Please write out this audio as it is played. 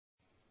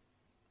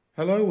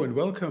Hello and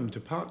welcome to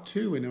part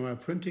 2 in our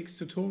Printix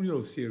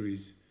tutorial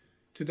series.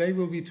 Today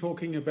we'll be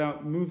talking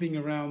about moving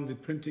around the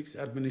Printix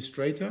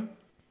Administrator,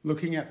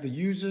 looking at the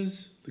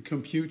users, the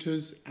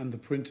computers and the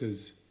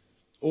printers.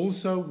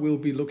 Also, we'll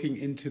be looking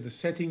into the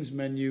settings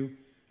menu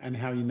and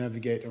how you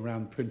navigate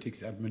around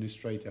Printix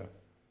Administrator.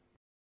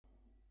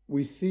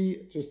 We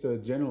see just a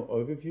general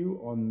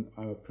overview on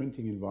our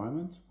printing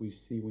environment. We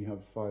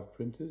have 5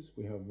 printers.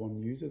 We have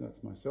 1 user,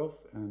 that's myself,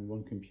 and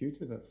 1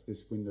 computer, that's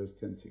this Windows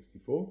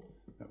 1064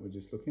 that we're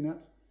just looking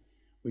at.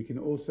 We can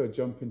also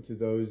jump into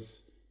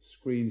those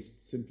screens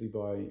simply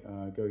by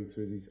going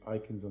through these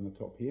icons on the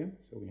top here.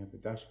 So we have the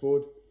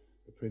dashboard,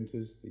 the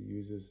printers, the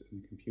users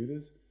and the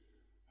computers.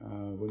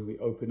 When we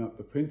open up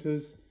the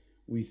printers,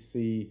 we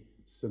see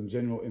some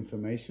general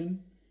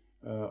information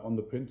on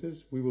the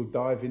printers. We will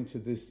dive into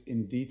this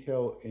in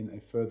detail in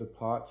a further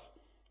part,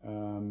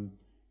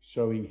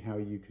 showing how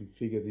you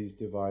configure these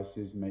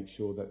devices, make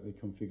sure that the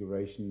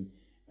configuration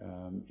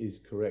is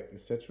correct,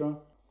 etc.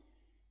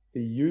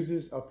 The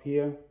users up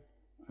here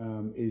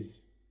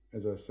is,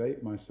 as I say,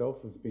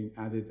 myself has been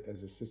added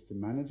as a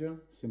system manager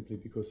simply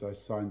because I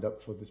signed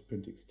up for this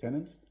Printix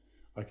tenant.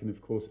 I can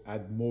of course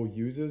add more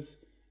users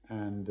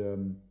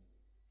and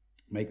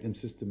make them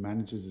system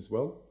managers as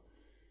well.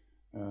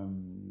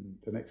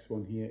 The next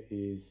one here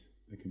is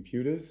the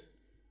computers.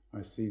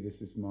 I see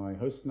this is my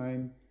host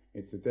name.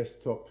 It's a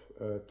desktop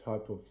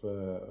type of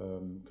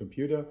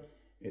computer.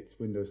 It's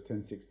Windows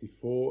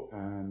 1064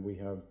 and we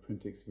have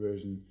Printix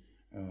version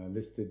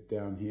listed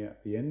down here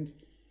at the end.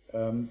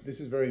 This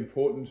is very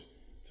important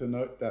to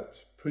note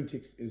that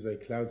Printix is a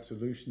cloud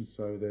solution,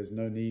 so there's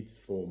no need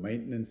for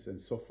maintenance and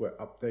software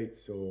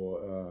updates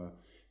or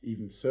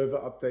even server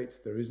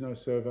updates. There is no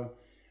server.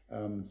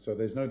 So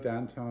there's no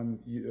downtime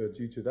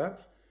due to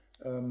that.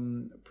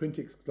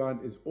 Printix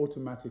client is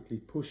automatically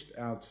pushed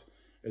out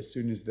as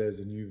soon as there's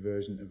a new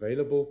version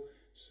available.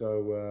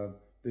 So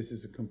this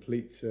is a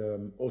complete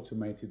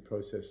automated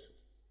process.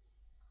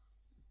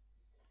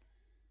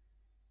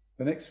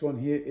 The next one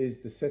here is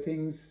the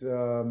settings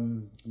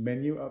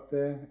menu up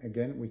there.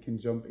 Again, we can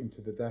jump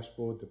into the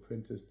dashboard, the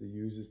printers, the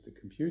users, the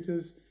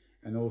computers,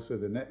 and also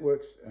the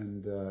networks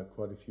and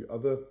quite a few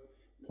other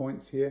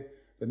points here.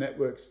 The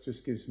networks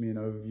just gives me an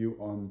overview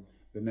on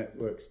the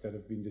networks that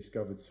have been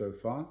discovered so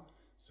far.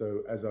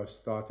 So as I've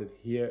started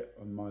here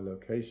on my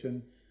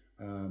location,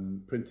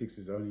 Printix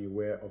is only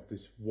aware of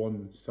this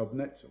one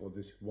subnet or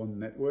this one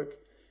network.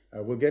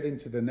 We'll get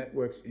into the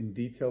networks in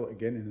detail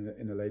again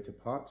in a later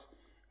part.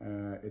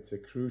 It's a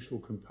crucial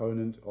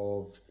component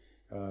of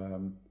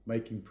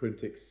making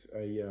Printix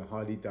a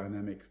highly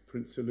dynamic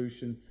print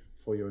solution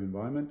for your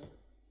environment.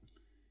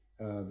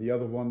 The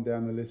other one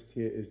down the list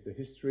here is the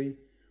history.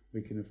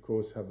 We can of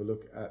course have a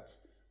look at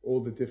all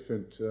the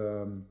different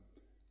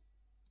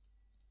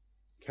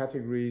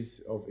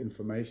categories of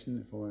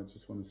information. If I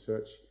just want to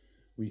search,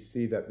 we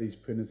see that these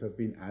printers have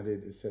been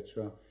added,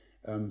 etc.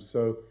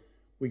 So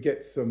we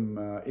get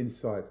some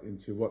insight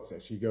into what's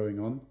actually going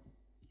on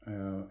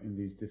in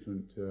these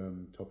different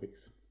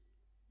topics.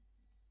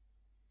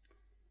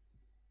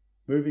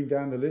 Moving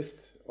down the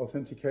list,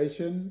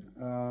 authentication.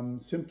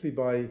 Simply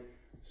by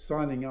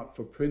signing up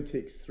for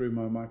Printix through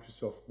my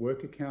Microsoft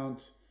Work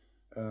account,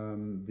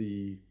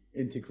 the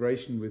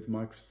integration with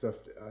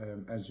Microsoft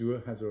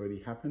Azure has already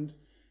happened.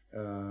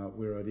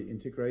 We're already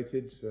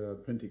integrated.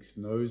 Printix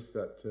knows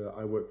that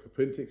I work for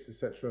Printix,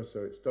 etc.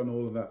 So it's done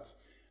all of that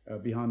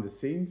behind the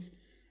scenes,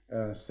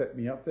 set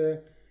me up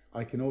there.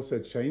 I can also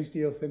change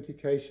the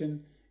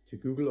authentication to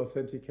Google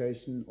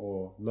Authentication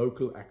or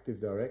local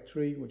Active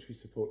Directory, which we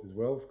support as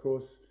well, of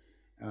course,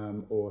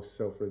 or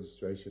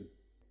self-registration.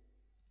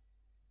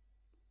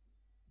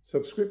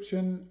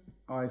 Subscription,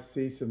 I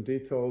see some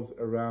details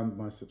around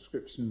my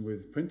subscription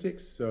with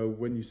Printix. So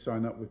when you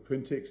sign up with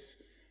Printix,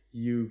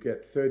 you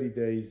get 30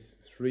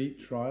 days free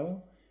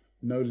trial,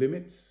 no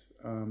limits.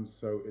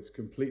 So it's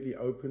completely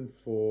open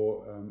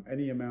for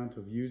any amount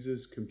of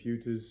users,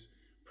 computers,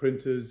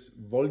 printers,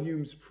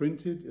 volumes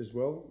printed as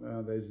well.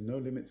 There's no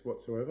limits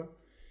whatsoever.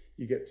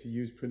 You get to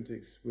use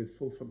Printix with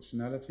full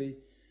functionality.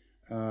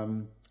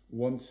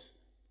 Once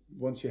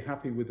you're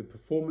happy with the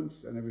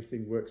performance and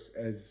everything works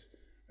as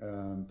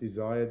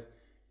desired,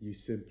 you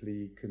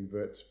simply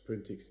convert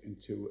Printix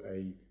into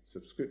a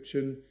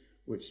subscription,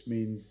 which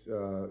means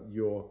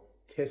your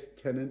test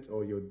tenant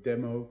or your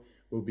demo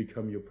will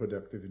become your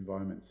productive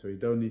environment. So you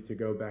don't need to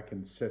go back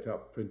and set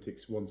up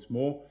Printix once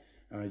more.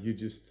 You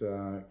just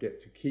get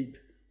to keep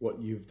what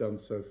you've done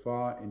so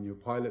far in your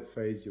pilot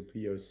phase, your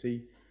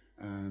POC,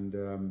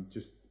 and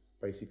just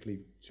basically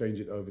change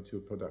it over to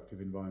a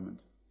productive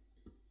environment.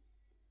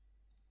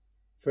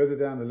 Further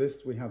down the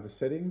list, we have the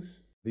settings.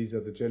 These are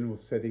the general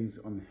settings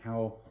on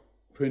how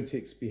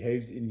Printix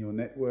behaves in your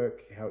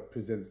network, how it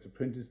presents the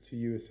printers to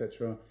you,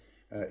 etc.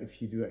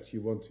 If you do actually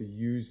want to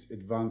use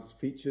advanced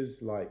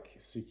features like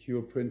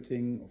secure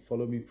printing or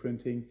follow me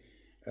printing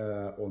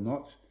or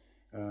not.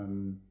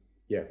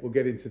 Yeah, we'll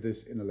get into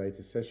this in a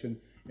later session.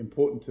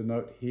 Important to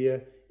note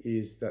here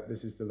is that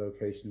this is the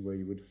location where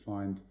you would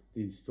find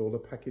the installer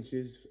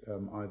packages,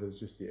 either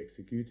just the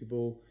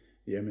executable,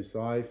 the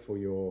MSI for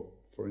your,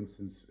 for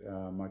instance,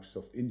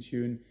 Microsoft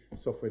Intune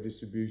software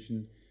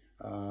distribution,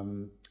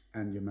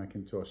 and your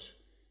Macintosh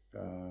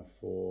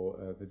for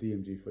the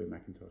DMG for your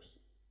Macintosh.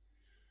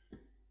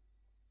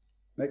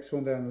 Next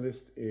one down the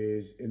list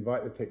is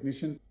invite the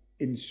technician.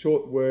 In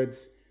short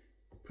words,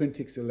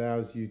 Printix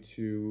allows you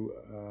to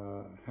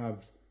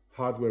have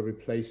hardware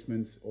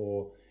replacements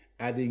or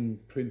adding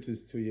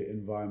printers to your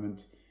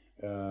environment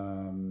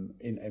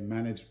in a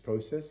managed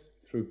process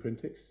through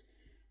Printix,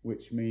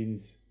 which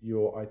means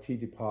your IT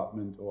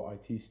department or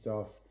IT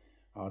staff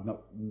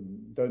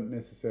don't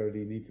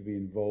necessarily need to be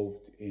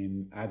involved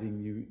in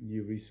adding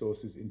new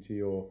resources into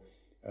your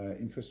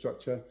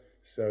infrastructure.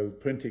 So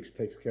Printix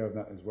takes care of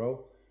that as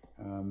well.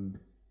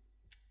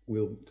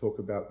 We'll talk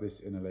about this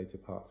in a later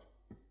part.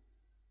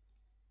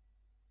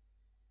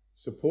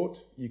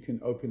 Support, you can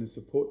open a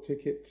support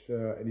ticket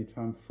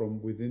anytime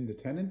from within the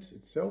tenant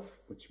itself,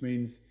 which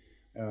means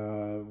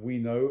we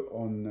know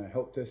on the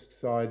help desk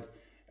side,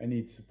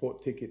 any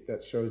support ticket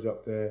that shows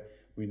up there,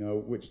 we know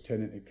which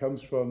tenant it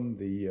comes from,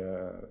 the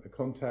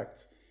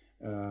contact,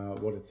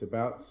 what it's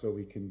about, so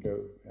we can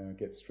go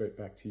get straight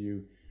back to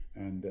you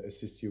and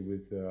assist you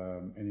with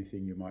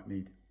anything you might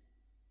need.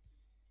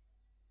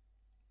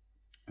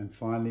 And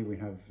finally, we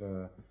have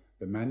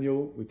the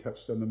manual. We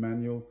touched on the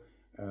manual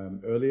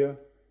earlier,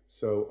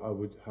 so I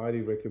would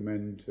highly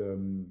recommend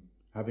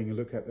having a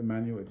look at the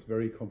manual. It's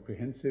very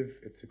comprehensive.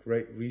 It's a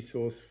great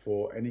resource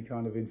for any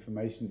kind of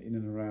information in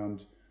and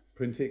around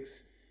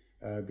Printix.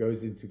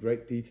 Goes into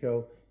great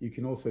detail. You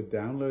can also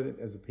download it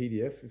as a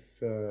PDF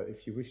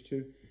if you wish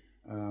to.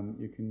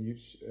 You can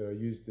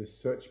use the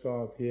search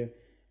bar up here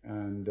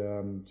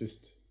and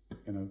just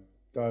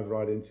dive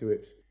right into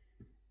it.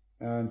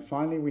 And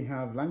finally, we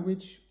have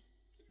language.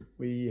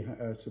 We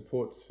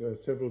support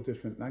several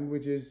different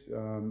languages,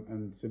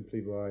 and simply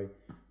by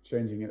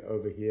changing it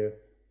over here,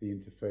 the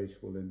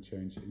interface will then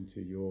change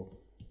into your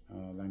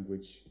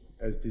language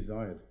as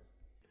desired.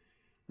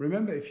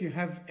 Remember, if you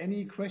have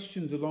any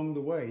questions along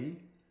the way,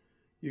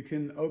 you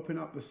can open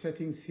up the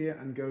settings here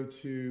and go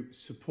to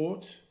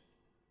support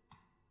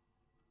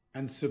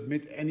and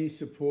submit any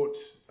support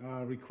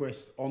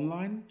request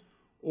online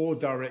or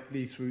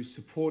directly through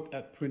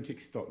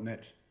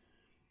support@printix.net.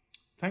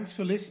 Thanks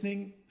for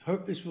listening.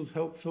 Hope this was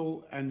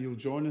helpful, and you'll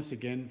join us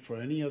again for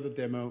any other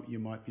demo you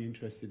might be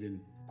interested in.